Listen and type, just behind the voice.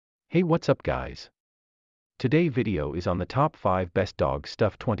Hey, what's up guys? Today video is on the top 5 best dog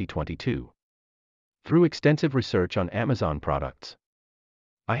stuff 2022. Through extensive research on Amazon products,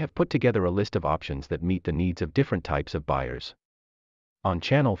 I have put together a list of options that meet the needs of different types of buyers. On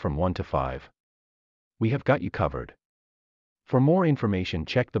channel From 1 to 5, we have got you covered. For more information,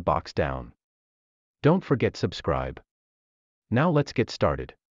 check the box down. Don't forget subscribe. Now let's get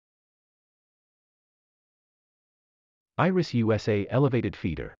started. Iris USA Elevated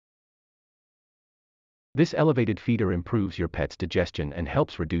Feeder. This elevated feeder improves your pet's digestion and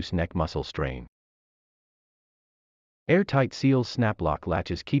helps reduce neck muscle strain. Airtight seals snap lock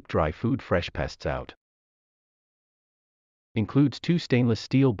latches keep dry food fresh pests out. Includes 2 stainless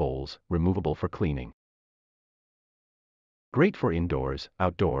steel bowls, removable for cleaning. Great for indoors,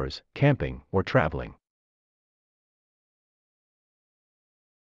 outdoors, camping, or traveling.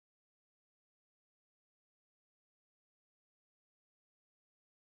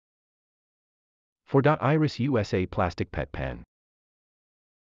 Iris USA Plastic Pet Pen.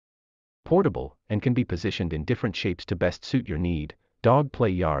 Portable, and can be positioned in different shapes to best suit your need. Dog play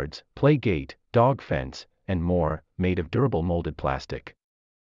yards, play gate, dog fence, and more, made of durable molded plastic.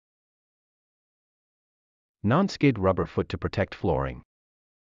 Non-skid rubber foot to protect flooring.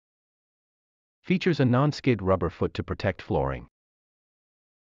 Features a non-skid rubber foot to protect flooring.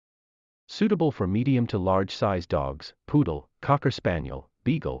 Suitable for medium to large size dogs, poodle, cocker spaniel,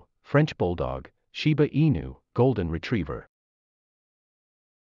 beagle, French bulldog, Shiba Inu, golden retriever.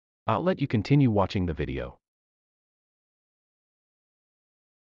 I'll let you continue watching the video.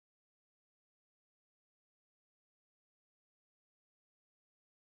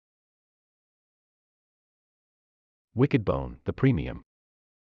 Wicked Bone, the premium.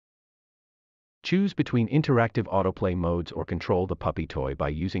 Choose between interactive autoplay modes or control the puppy toy by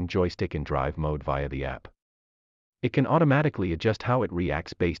using joystick in drive mode via the app. It can automatically adjust how it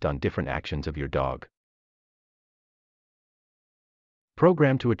reacts based on different actions of your dog.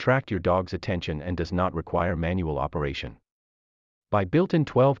 Programmed to attract your dog's attention and does not require manual operation. By built-in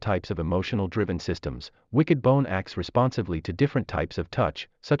 12 types of emotional-driven systems, Wicked Bone acts responsively to different types of touch,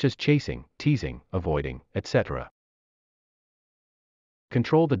 such as chasing, teasing, avoiding, etc.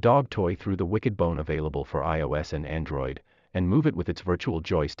 Control the dog toy through the Wicked Bone, available for iOS and Android, and move it with its virtual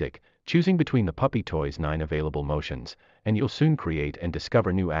joystick, choosing between the puppy toy's 9 available motions, and you'll soon create and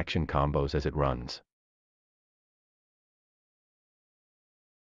discover new action combos as it runs.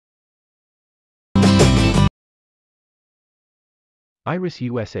 Iris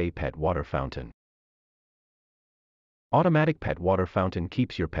USA Pet Water Fountain. Automatic pet water fountain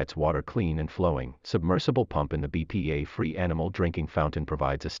keeps your pet's water clean and flowing. Submersible pump in the BPA-free animal drinking fountain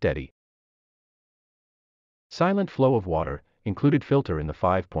provides a steady, silent flow of water. Included filter in the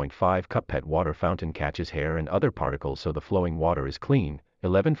 5.5 cup pet water fountain catches hair and other particles so the flowing water is clean.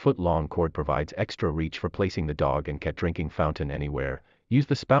 11-foot long cord provides extra reach for placing the dog and cat drinking fountain anywhere. Use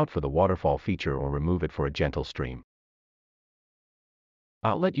the spout for the waterfall feature or remove it for a gentle stream.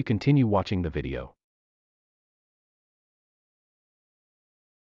 I'll let you continue watching the video.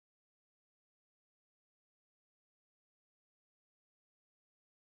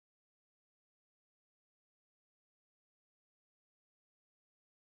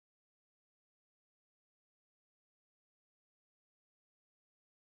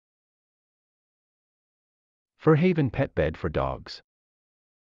 Furhaven Pet Bed for dogs.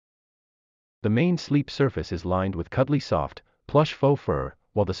 The main sleep surface is lined with cuddly soft, plush faux fur,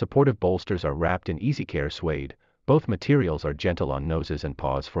 while the supportive bolsters are wrapped in easy care suede. Both materials are gentle on noses and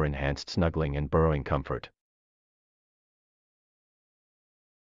paws for enhanced snuggling and burrowing comfort.